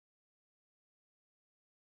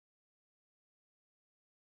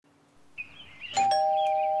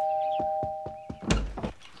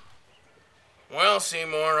Well,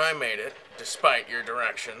 Seymour, I made it, despite your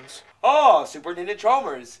directions. Oh, Superintendent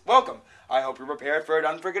Chalmers, welcome. I hope you're prepared for an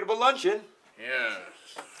unforgettable luncheon. Yes.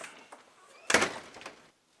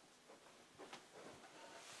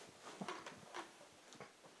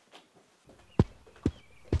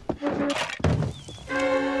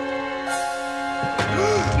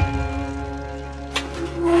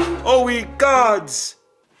 Oh, ye gods!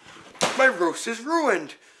 My roast is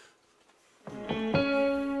ruined.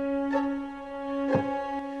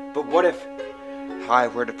 But what if I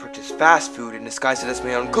were to purchase fast food and disguise it as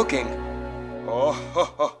my own cooking? Oh, ho,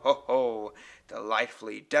 ho, ho, ho.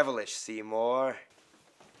 Delightfully devilish, Seymour.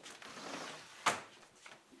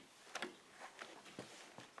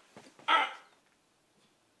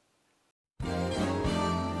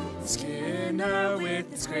 Skinner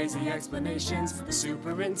with his crazy explanations. The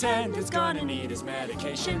superintendent's gonna need his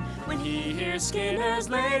medication. When he hears Skinner's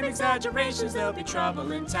lame exaggerations, there'll be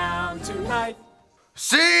trouble in town tonight.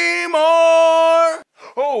 Seymour!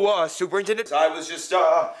 Oh, Superintendent, I was just,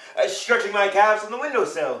 stretching my calves on the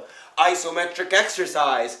windowsill. Isometric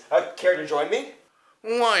exercise. Care to join me?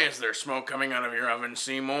 Why is there smoke coming out of your oven,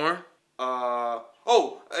 Seymour?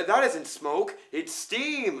 That isn't smoke. It's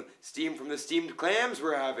steam. Steam from the steamed clams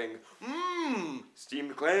we're having. Mmm,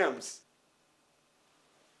 steamed clams.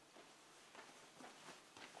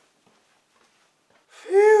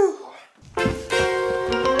 Phew.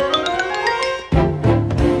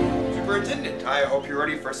 Superintendent, I hope you're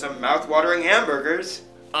ready for some mouth-watering hamburgers.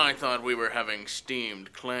 I thought we were having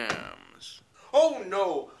steamed clams. Oh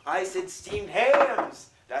no, I said steamed hams.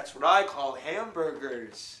 That's what I call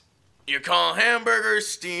hamburgers. You call hamburgers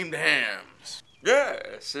steamed hams?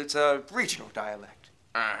 Yes, it's a regional dialect.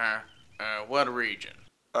 Uh-huh. What region?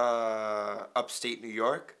 Upstate New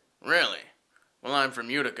York. Really? Well, I'm from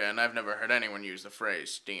Utica, and I've never heard anyone use the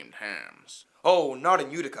phrase steamed hams. Oh, not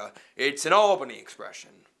in Utica. It's an Albany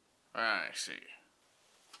expression. I see.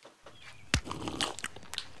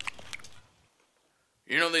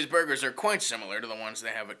 You know, these burgers are quite similar to the ones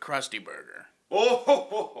they have at Krusty Burger.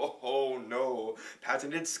 Oh, no.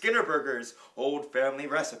 Patented Skinner burgers. Old family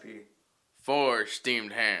recipe. For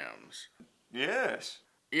steamed hams. Yes.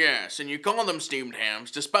 Yes, and you call them steamed hams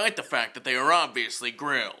despite the fact that they are obviously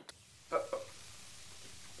grilled.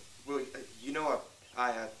 Well, you know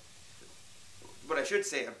what I should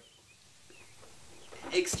say,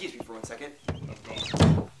 excuse me for 1 second.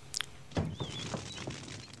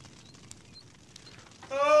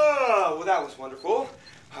 Oh, well, that was wonderful.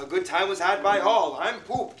 A good time was had by all. I'm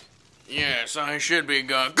pooped. Yes, I should be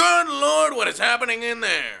gone. Good Lord, what is happening in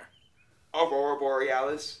there? Aurora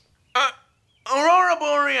Borealis. Aurora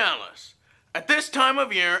Borealis. At this time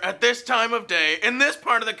of year, at this time of day, in this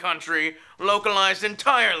part of the country, localized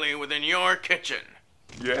entirely within your kitchen.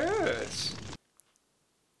 Yes.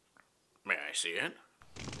 May I see it?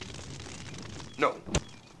 No.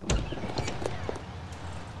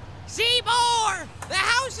 Seymour! The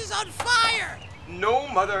house is on fire! No,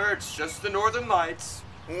 Mother, it's just the Northern Lights.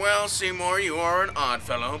 Well, Seymour, you are an odd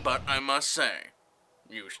fellow, but I must say,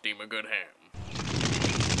 you steam a good ham.